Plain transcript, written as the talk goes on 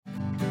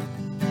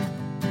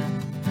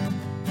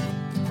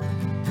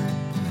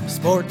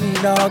Sporting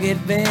Dog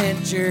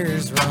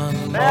Adventures, run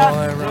boy,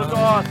 That run. was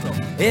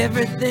awesome.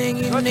 Everything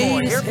you Good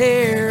need boy. is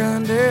here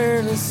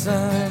under the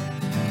sun.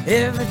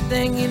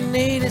 Everything you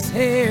need is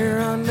here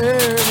under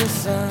the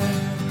sun.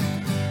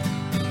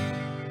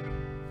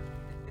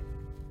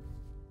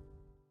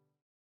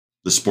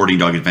 The Sporting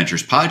Dog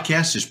Adventures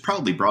podcast is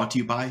proudly brought to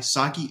you by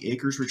Saki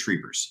Acres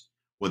Retrievers.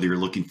 Whether you're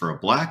looking for a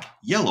black,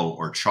 yellow,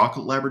 or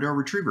chocolate Labrador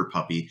Retriever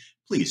puppy,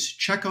 please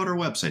check out our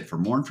website for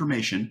more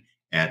information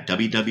at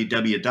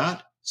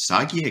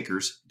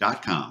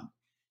www.sagiacres.com.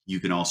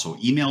 You can also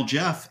email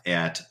Jeff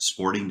at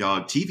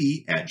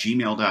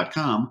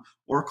sportingdogtv@gmail.com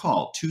or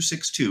call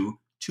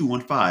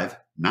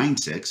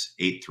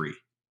 262-215-9683.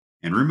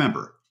 And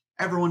remember,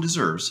 everyone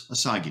deserves a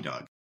Sagi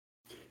dog.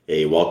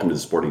 Hey, welcome to the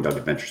Sporting Dog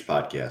Adventures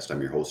podcast.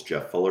 I'm your host,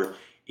 Jeff Fuller,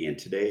 and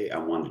today I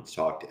wanted to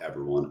talk to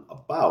everyone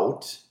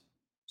about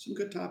some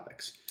good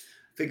topics.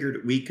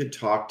 Figured we could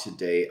talk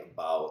today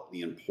about the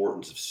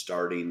importance of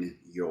starting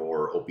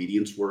your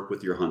obedience work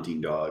with your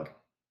hunting dog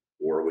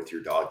or with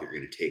your dog that you're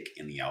going to take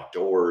in the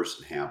outdoors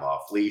and have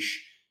off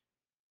leash,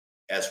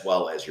 as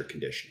well as your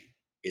conditioning.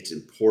 It's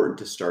important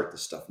to start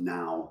this stuff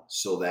now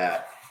so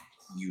that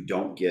you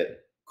don't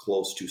get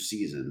close to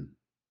season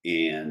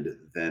and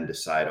then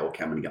decide,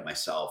 okay, I'm going to get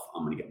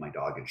my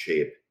dog in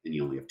shape, and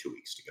you only have 2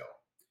 weeks to go.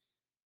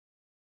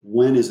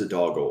 When is a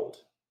dog old?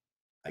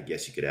 I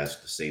guess you could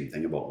ask the same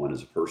thing about when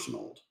is a person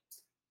old.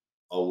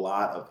 A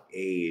lot of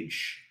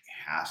age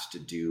has to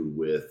do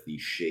with the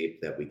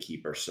shape that we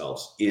keep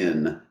ourselves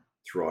in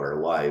throughout our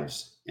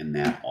lives, and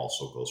that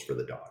also goes for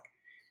the dog.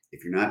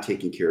 If you're not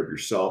taking care of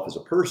yourself as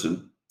a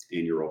person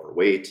and you're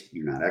overweight,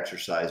 you're not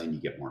exercising, you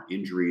get more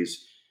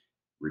injuries,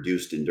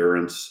 reduced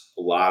endurance,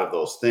 a lot of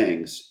those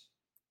things.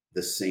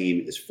 The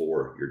same is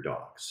for your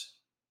dogs.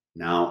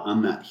 Now,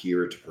 I'm not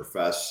here to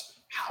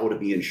profess how to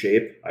be in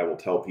shape. I will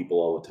tell people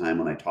all the time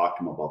when I talk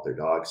to them about their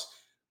dogs,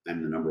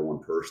 I'm the number one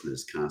person that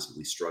is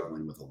constantly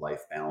struggling with a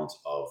life balance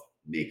of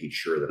making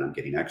sure that I'm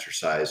getting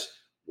exercise,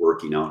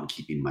 working out, and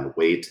keeping my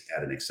weight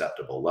at an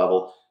acceptable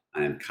level.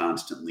 I am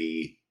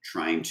constantly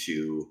trying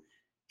to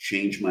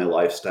change my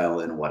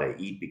lifestyle and what I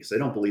eat, because I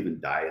don't believe in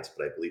diets,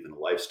 but I believe in a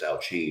lifestyle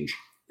change.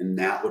 And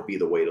that would be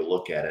the way to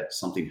look at it,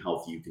 something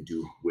healthy you can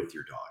do with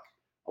your dog,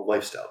 a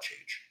lifestyle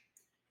change.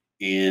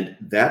 And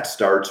that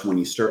starts when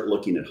you start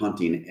looking at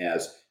hunting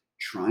as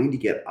trying to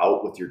get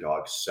out with your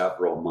dog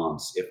several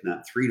months, if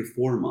not 3 to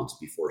 4 months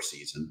before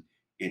season.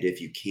 And if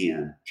you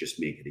can, just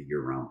make it a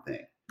year-round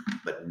thing.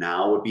 But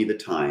now would be the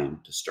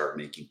time to start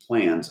making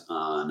plans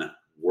on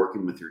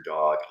working with your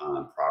dog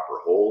on proper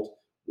hold,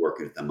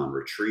 working with them on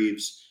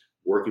retrieves,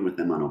 working with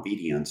them on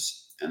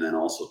obedience, and then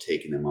also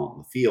taking them out in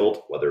the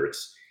field, whether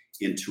it's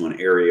into an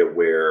area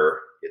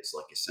where it's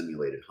like a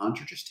simulated hunt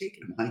or just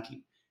taking them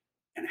hiking.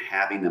 And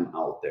having them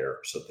out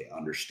there so that they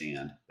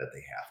understand that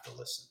they have to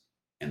listen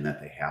and that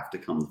they have to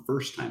come the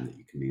first time that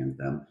you command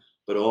them,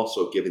 but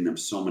also giving them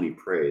so much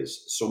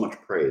praise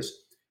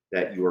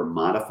that you are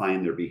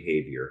modifying their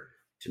behavior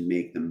to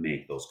make them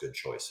make those good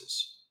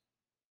choices.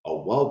 A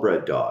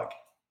well-bred dog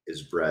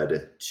is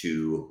bred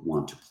to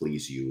want to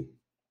please you,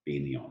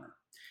 being the owner.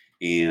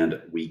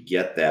 And we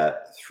get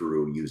that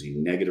through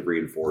using negative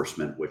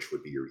reinforcement, which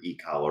would be your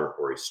e-collar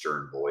or a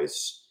stern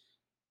voice,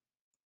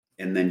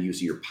 and then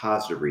using your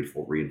positive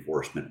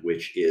reinforcement,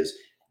 which is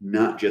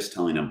not just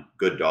telling them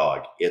good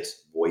dog,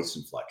 it's voice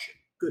inflection,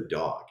 good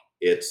dog,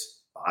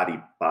 it's body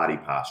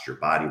posture,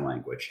 body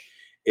language.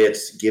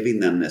 It's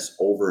giving them this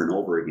over and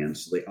over again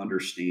so they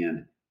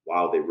understand,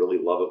 wow, they really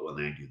love it when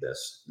I do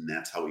this. And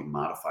that's how we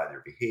modify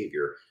their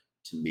behavior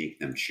to make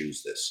them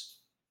choose this.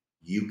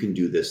 You can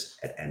do this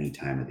at any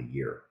time of the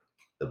year.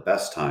 The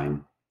best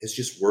time is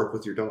just work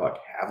with your dog,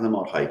 have them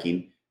out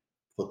hiking,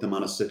 put them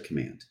on a sit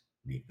command,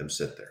 make them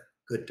sit there.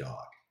 Good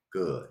dog.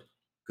 Good.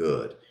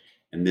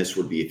 And this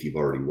would be if you've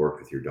already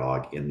worked with your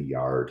dog in the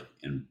yard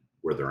and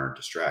where there aren't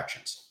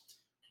distractions.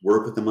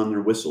 Work with them on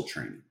their whistle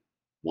training.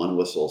 One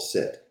whistle,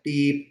 sit,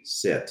 beep,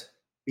 sit,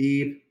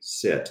 beep,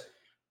 sit,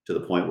 to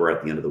the point where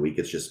at the end of the week,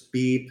 it's just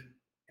beep,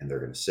 and they're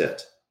going to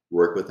sit.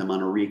 Work with them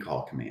on a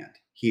recall command.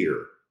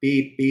 Here,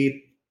 beep,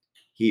 beep,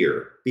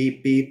 here,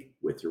 beep, beep,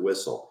 with your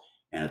whistle.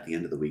 And at the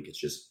end of the week, it's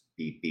just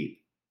beep,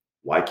 beep.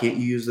 Why can't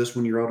you use this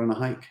when you're out on a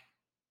hike?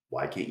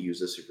 Why can't you use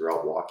this if you're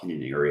out walking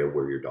in an area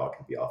where your dog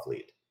can be off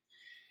lead?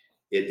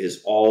 It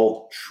is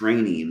all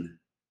training,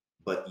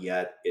 but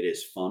yet it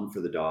is fun for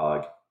the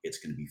dog. It's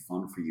going to be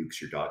fun for you because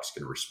your dog's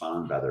going to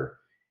respond better,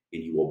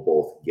 and you will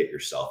both get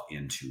yourself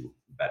into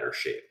better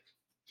shape.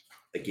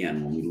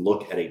 Again, when we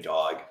look at a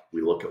dog,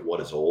 we look at what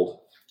is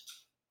old.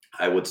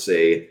 I would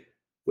say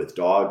with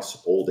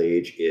dogs, old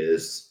age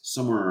is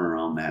somewhere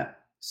around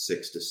that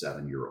 6 to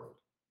 7 year old.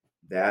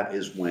 That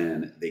is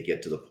when they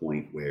get to the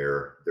point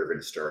where they're going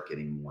to start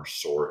getting more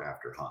sore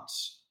after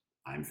hunts.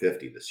 I'm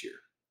 50 this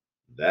year.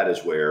 That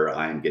is where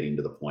I'm getting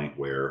to the point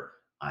where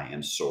I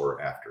am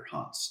sore after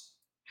hunts.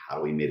 How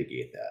do we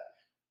mitigate that?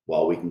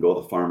 Well, we can go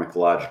the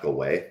pharmacological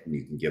way, and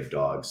you can give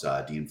dogs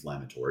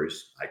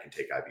de-inflammatories. I can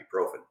take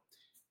ibuprofen.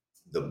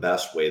 The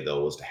best way,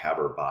 though, is to have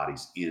our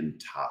bodies in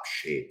top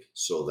shape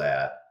so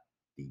that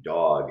the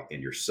dog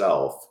and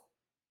yourself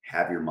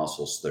have your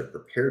muscles so they're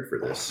prepared for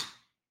this,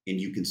 and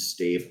you can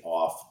stave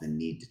off the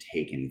need to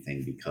take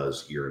anything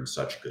because you're in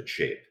such good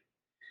shape.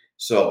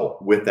 So,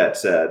 with that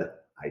said,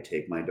 I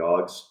take my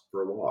dogs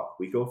for a walk.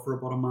 We go for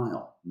about a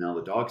mile. Now,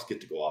 the dogs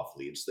get to go off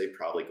lead, so they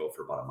probably go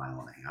for about a mile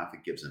and a half.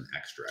 It gives them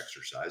extra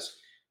exercise.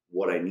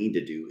 What I need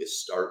to do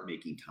is start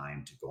making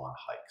time to go on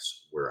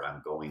hikes where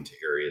I'm going to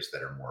areas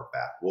that are more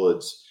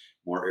backwoods,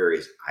 more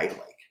areas I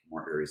like,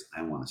 more areas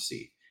I want to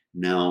see.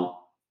 Now,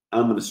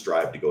 I'm going to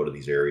strive to go to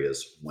these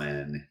areas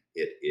when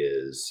it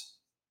is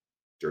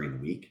during the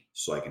week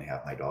so I can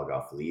have my dog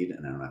off lead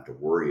and I don't have to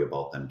worry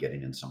about them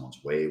getting in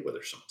someone's way,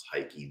 whether someone's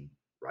hiking,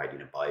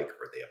 riding a bike,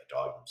 or they have a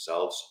dog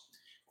themselves.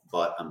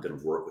 But I'm going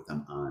to work with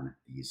them on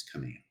these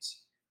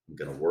commands. I'm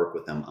going to work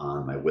with them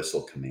on my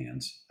whistle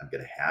commands. I'm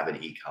going to have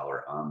an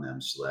e-collar on them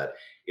so that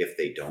if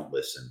they don't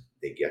listen,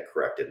 they get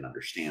corrected and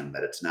understand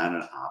that it's not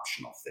an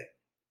optional thing.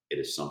 It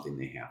is something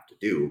they have to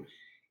do.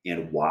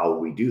 And while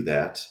we do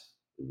that,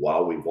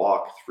 while we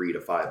walk 3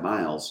 to 5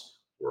 miles,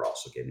 we're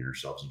also getting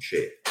ourselves in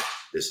shape.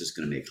 This is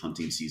going to make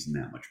hunting season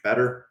that much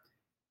better.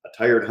 A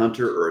tired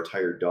hunter or a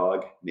tired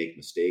dog make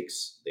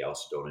mistakes. They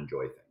also don't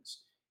enjoy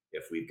things.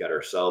 If we've got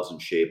ourselves in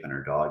shape and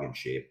our dog in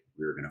shape,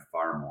 we're going to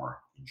far more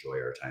enjoy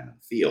our time in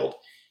the field,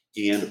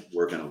 and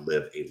we're going to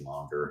live a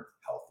longer,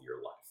 healthier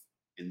life.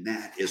 And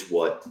that is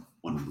what,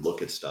 when we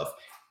look at stuff,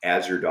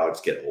 as your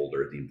dogs get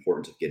older, the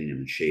importance of getting them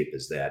in shape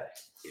is that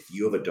if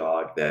you have a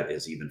dog that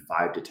is even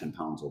 5 to 10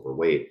 pounds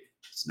overweight,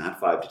 it's not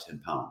 5 to 10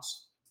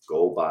 pounds.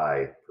 Go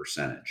by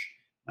percentage.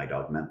 My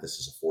dog Memphis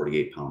is a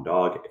 48-pound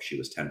dog. If she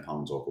was 10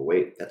 pounds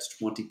overweight, that's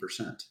 20%.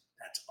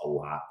 That's a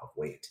lot of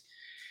weight.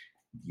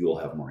 You'll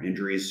have more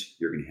injuries.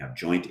 You're going to have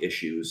joint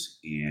issues,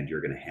 and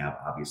you're going to have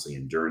obviously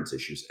endurance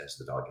issues as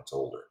the dog gets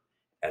older.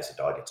 As the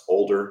dog gets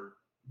older,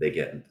 they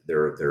get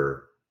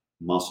their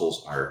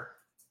muscles are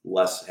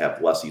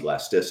have less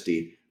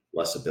elasticity,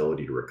 less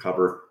ability to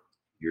recover.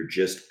 You're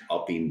just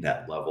upping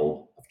that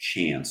level of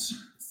chance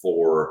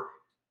for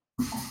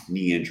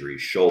knee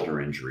injuries, shoulder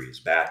injuries,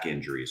 back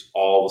injuries,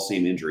 all the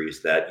same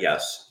injuries that,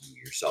 yes,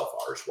 you yourself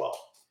are as well.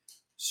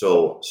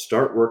 So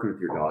start working with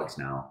your dogs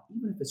now,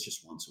 even if it's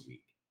just once a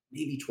week,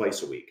 maybe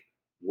twice a week.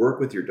 Work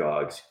with your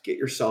dogs, get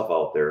yourself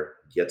out there,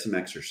 get some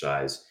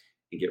exercise,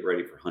 and get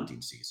ready for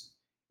hunting season.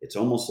 It's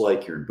almost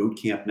like you're in boot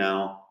camp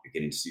now. You're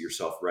getting to see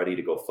yourself ready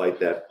to go fight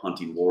that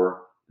hunting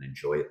war and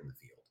enjoy it in the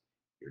field.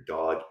 Your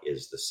dog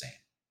is the same.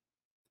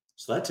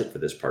 So that's it for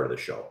this part of the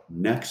show.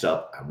 Next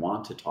up, I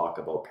want to talk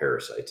about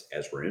parasites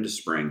as we're into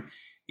spring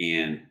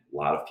and a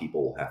lot of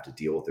people will have to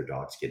deal with their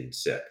dogs getting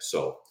sick.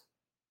 So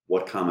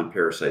what common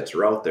parasites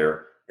are out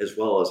there, as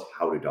well as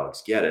how do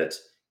dogs get it,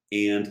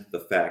 and the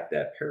fact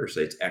that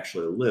parasites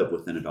actually live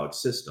within a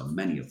dog's system,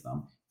 many of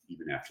them,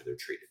 even after they're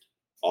treated.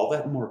 All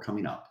that and more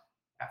coming up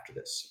after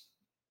this.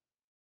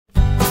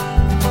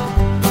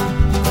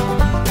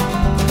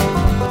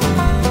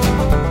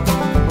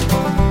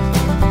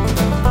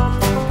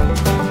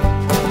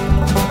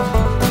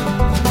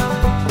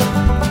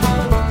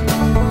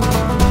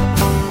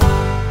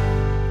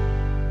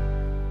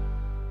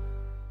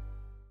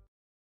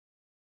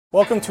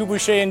 Welcome to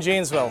Boucher in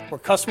Janesville, where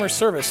customer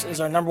service is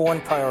our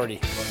 #1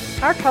 priority.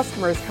 Our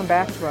customers come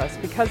back to us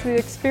because of the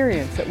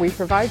experience that we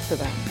provide for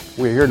them.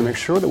 We're here to make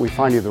sure that we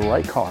find you the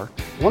right car,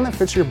 one that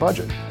fits your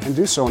budget, and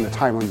do so in a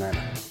timely manner.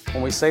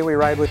 When we say we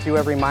ride with you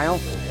every mile,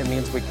 it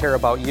means we care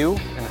about you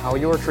and how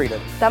you are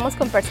treated. Estamos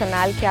con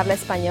personal que habla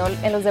español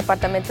en los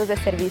departamentos de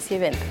servicio y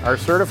venta. Our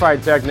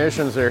certified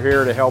technicians are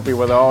here to help you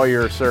with all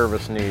your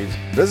service needs.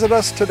 Visit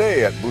us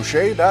today at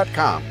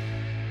Boucher.com.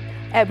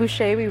 At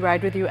Boucher, we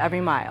ride with you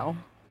every mile.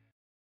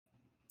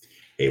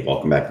 Hey,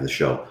 welcome back to the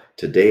show.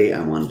 Today,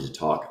 I wanted to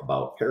talk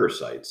about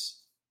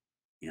parasites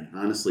and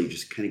honestly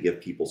just kind of give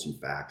people some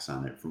facts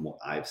on it from what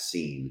I've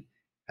seen,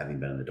 having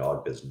been in the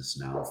dog business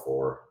now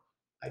for,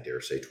 I dare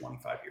say,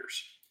 25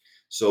 years.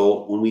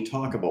 So when we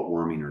talk about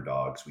worming our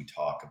dogs, we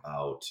talk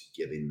about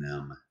giving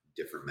them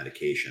different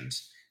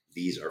medications.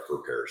 These are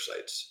for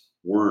parasites.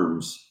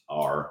 Worms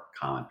are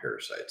common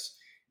parasites.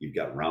 You've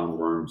got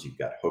roundworms, you've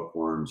got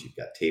hookworms, you've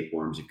got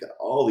tapeworms, you've got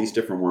all these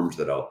different worms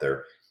that are out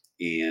there.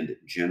 And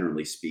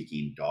generally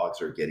speaking,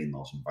 dogs are getting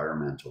those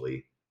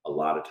environmentally a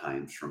lot of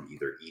times from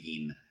either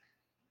eating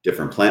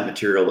different plant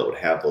material that would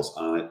have those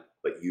on it,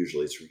 but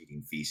usually it's from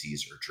eating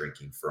feces or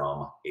drinking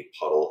from a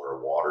puddle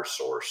or water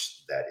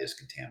source that is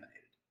contaminated.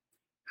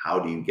 How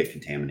do you get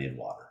contaminated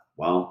water?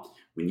 Well,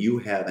 when you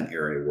have an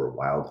area where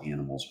wild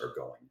animals are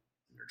going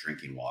and they're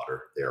drinking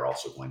water, they're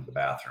also going to the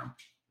bathroom.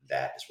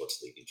 That is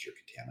what's leading to your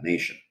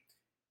contamination.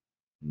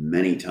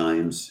 Many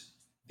times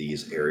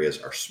these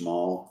areas are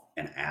small,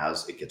 and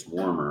as it gets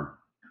warmer,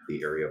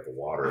 the area of the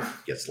water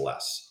gets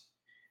less.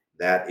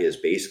 That is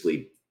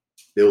basically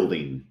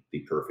building the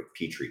perfect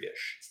petri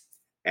dish.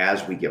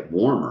 As we get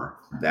warmer,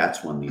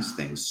 that's when these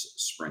things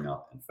spring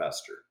up and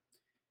fester.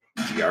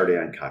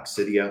 Giardia and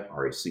Coccidia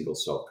are a single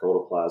cell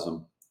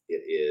protoplasm.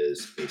 It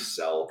is a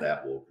cell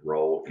that will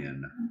grow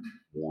in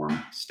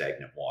warm,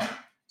 stagnant water.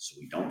 So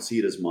we don't see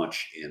it as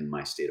much in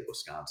my state of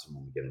Wisconsin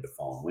when we get into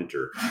fall and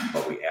winter,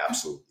 but we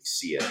absolutely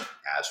see it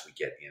as we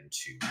get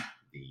into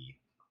the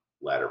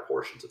latter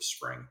portions of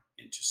spring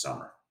into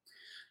summer.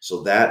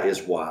 So that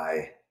is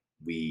why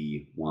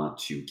we want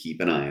to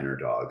keep an eye on our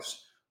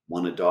dogs.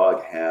 When a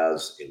dog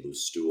has a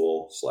loose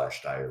stool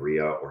 /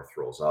 diarrhea or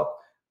throws up,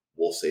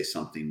 we'll say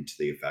something to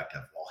the effect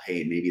of, well,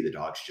 hey, maybe the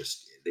dogs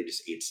just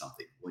ate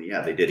something. Well,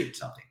 yeah, they did eat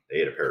something. They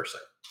ate a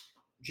parasite.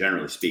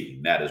 Generally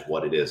speaking, that is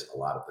what it is a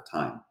lot of the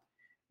time.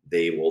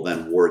 They will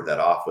then ward that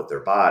off with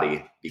their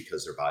body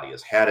because their body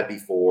has had it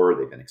before,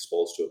 they've been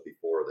exposed to it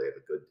before, they have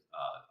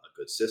a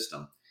good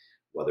system,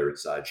 whether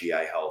it's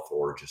GI health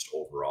or just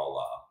overall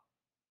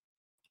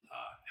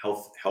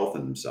health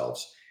in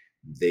themselves.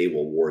 They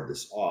will ward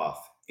this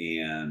off,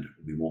 and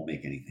we won't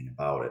make anything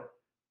about it.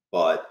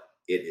 But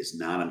it is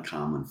not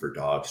uncommon for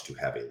dogs to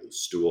have a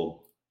loose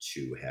stool,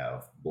 to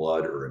have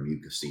blood or a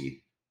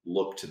mucousy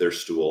look to their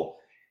stool,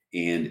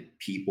 and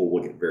people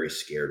will get very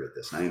scared with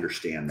this. And I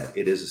understand that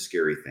it is a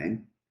scary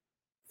thing.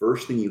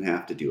 First thing you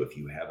have to do if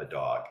you have a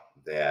dog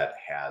that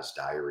has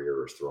diarrhea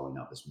or is throwing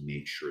up is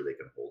make sure they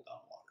can hold down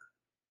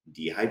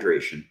water.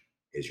 Dehydration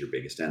is your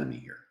biggest enemy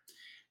here.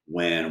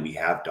 When we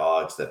have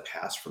dogs that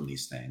pass from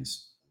these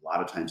things, a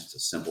lot of times it's a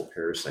simple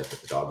parasite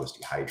that the dog was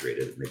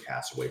dehydrated and they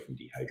pass away from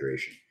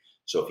dehydration.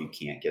 So if you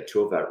can't get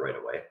to a vet right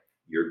away,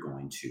 you're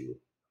going to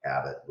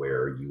have it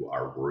where you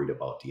are worried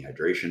about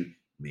dehydration.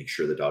 Make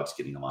sure the dog's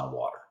getting a lot of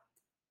water.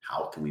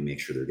 How can we make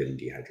sure they're getting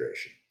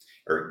dehydration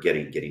or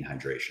getting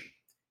hydration?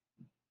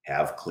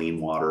 Have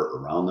clean water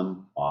around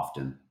them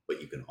often,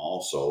 but you can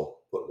also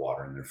put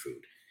water in their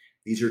food.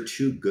 These are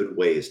two good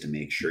ways to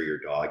make sure your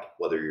dog,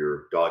 whether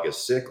your dog is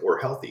sick or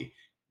healthy,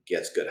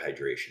 gets good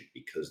hydration,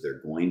 because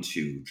they're going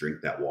to drink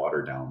that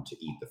water down to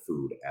eat the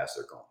food as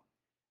they're going.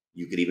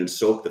 You could even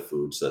soak the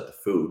food so that the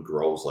food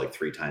grows like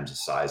 3 times the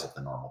size of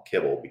the normal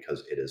kibble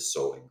because it is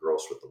so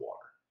engrossed with the water.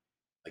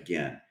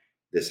 Again,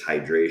 this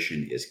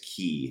hydration is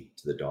key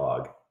to the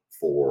dog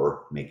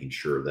for making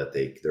sure that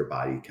their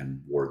body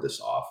can ward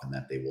this off and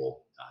that they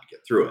will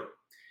get through it.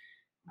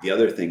 The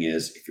other thing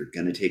is, if you're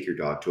going to take your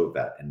dog to a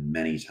vet, and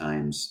many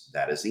times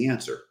that is the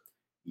answer,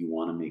 you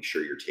want to make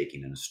sure you're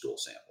taking in a stool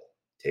sample.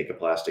 Take a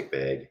plastic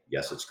bag.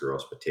 Yes, it's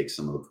gross, but take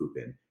some of the poop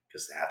in,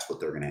 because that's what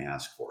they're going to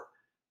ask for.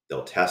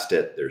 They'll test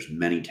it. There's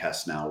many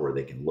tests now where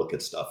they can look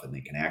at stuff and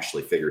they can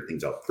actually figure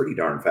things out pretty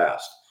darn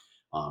fast.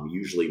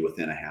 Usually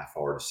within a half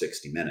hour to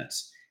 60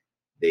 minutes,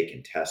 they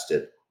can test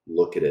it,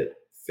 look at it,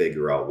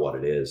 figure out what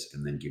it is,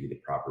 and then give you the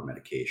proper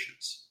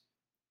medications.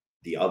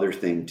 The other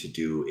thing to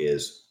do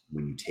is,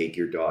 when you take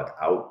your dog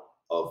out,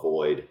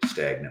 avoid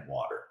stagnant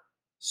water,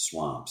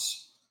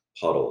 swamps,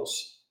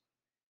 puddles,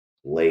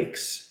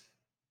 lakes.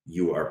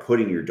 You are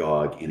putting your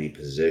dog in a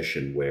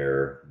position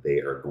where they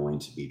are going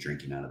to be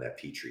drinking out of that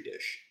petri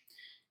dish.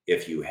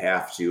 If you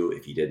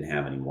didn't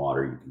have any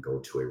water, you can go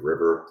to a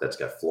river that's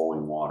got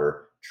flowing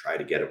water. Try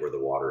to get it where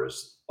the water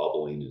is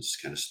bubbling, is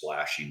kind of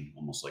splashing,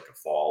 almost like a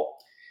fall.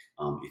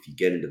 If you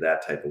get into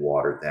that type of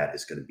water, that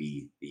is going to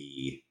be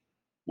the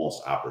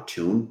most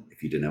opportune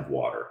if you didn't have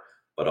water.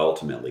 But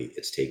ultimately,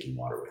 it's taking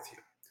water with you.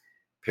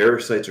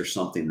 Parasites are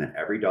something that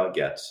every dog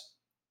gets.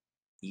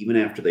 Even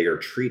after they are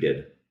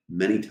treated,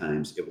 many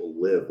times it will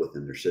live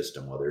within their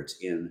system, whether it's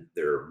in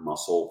their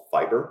muscle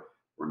fiber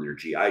or in their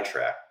GI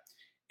tract.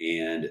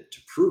 And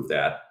to prove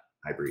that,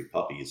 I breed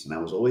puppies. And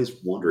I was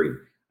always wondering,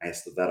 I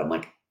asked the vet, I'm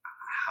like,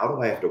 how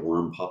do I have to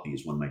worm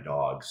puppies when my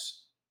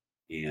dogs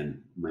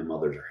and my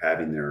mothers are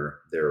having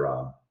their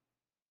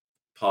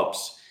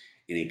pups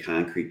in a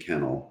concrete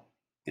kennel,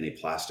 in a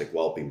plastic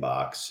whelping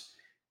box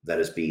that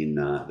is being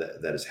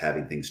that is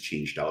having things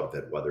changed out of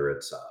it, whether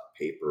it's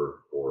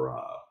paper or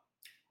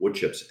wood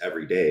chips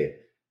every day?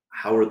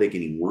 How are they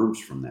getting worms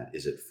from that?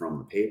 Is it from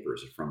the paper?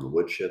 Is it from the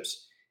wood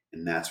chips?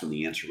 And that's when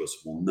the answer was,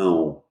 well,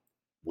 no.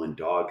 When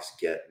dogs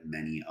get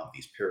many of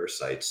these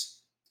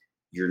parasites,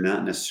 you're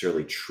not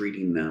necessarily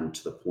treating them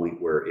to the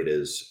point where it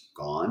is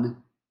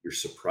gone. You're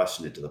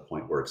suppressing it to the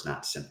point where it's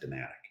not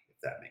symptomatic,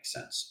 if that makes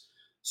sense.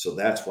 So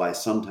that's why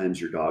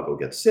sometimes your dog will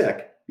get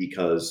sick,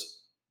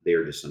 because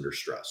they're just under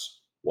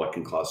stress. What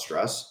can cause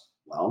stress?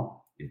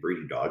 Well, in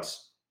breeding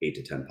dogs, 8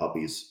 to 10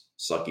 puppies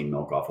sucking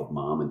milk off of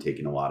mom and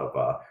taking a lot of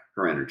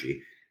her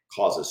energy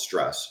causes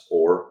stress,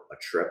 or a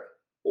trip,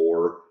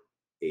 or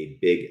a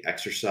big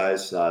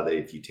exercise that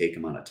if you take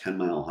them on a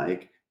 10-mile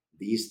hike,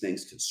 these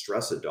things can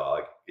stress a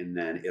dog, and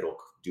then it'll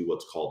do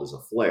what's called as a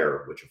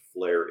flare, which a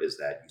flare is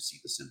that you see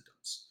the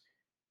symptoms.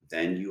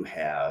 Then you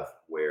have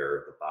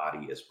where the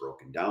body is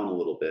broken down a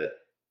little bit.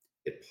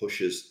 It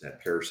pushes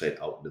that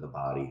parasite out into the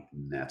body,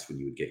 and that's when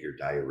you would get your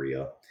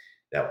diarrhea.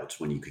 That's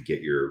when you could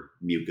get your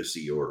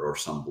mucousy or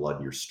some blood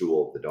in your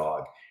stool of the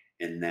dog.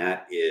 And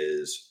that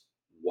is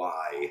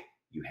why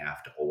you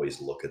have to always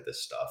look at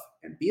this stuff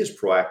and be as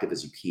proactive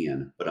as you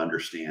can, but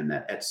understand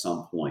that at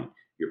some point,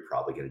 you're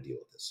probably going to deal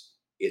with this.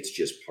 It's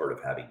just part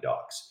of having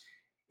dogs.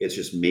 It's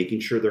just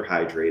making sure they're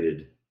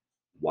hydrated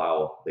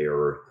while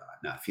they're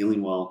not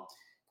feeling well.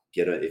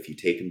 If you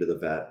take them to the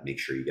vet, make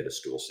sure you get a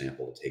stool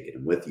sample to take it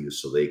in with you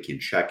so they can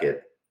check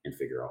it and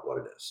figure out what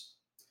it is.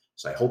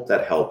 So I hope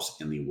that helps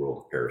in the world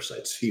of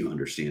parasites so you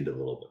understand it a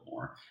little bit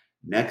more.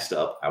 Next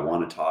up, I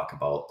want to talk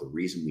about the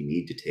reason we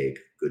need to take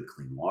good,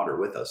 clean water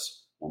with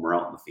us when we're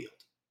out in the field.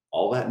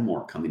 All that and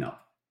more coming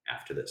up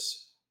after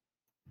this.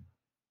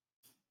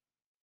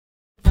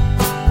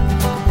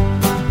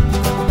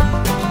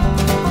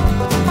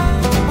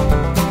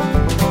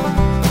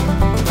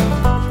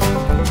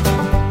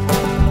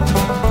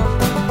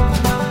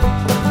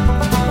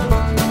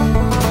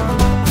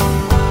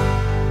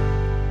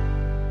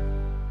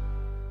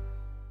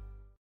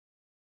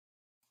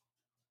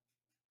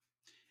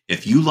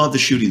 If you love the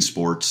shooting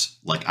sports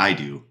like I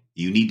do,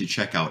 you need to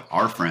check out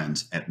our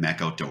friends at Mech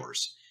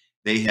Outdoors.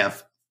 They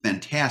have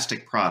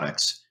fantastic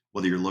products,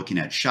 whether you're looking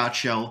at shot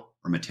shell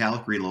or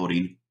metallic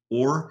reloading,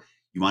 or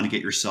you want to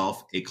get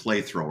yourself a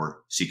clay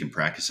thrower so you can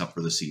practice up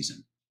for the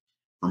season.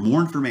 For more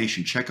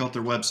information, check out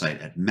their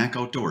website at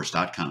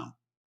mechoutdoors.com.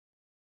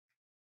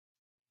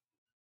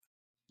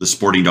 The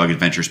Sporting Dog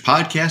Adventures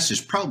podcast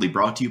is proudly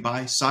brought to you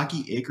by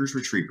Soggy Acres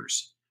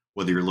Retrievers.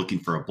 Whether you're looking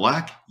for a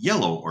black,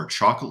 yellow, or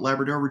chocolate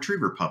Labrador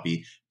Retriever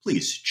puppy,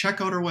 please check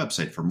out our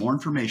website for more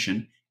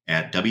information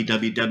at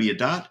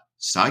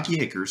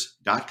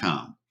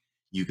www.soggyacres.com.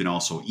 You can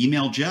also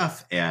email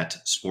Jeff at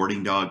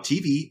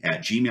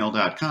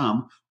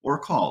sportingdogtv@gmail.com or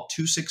call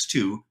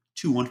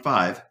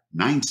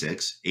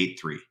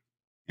 262-215-9683.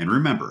 And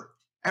remember,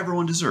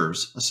 everyone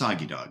deserves a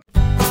soggy dog.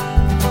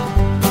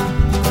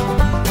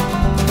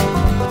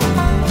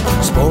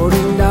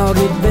 Sporting Dog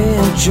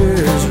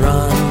Adventures,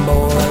 run,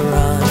 boy,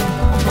 run.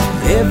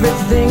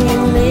 Everything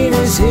you need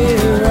is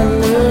here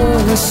under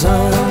the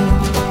sun.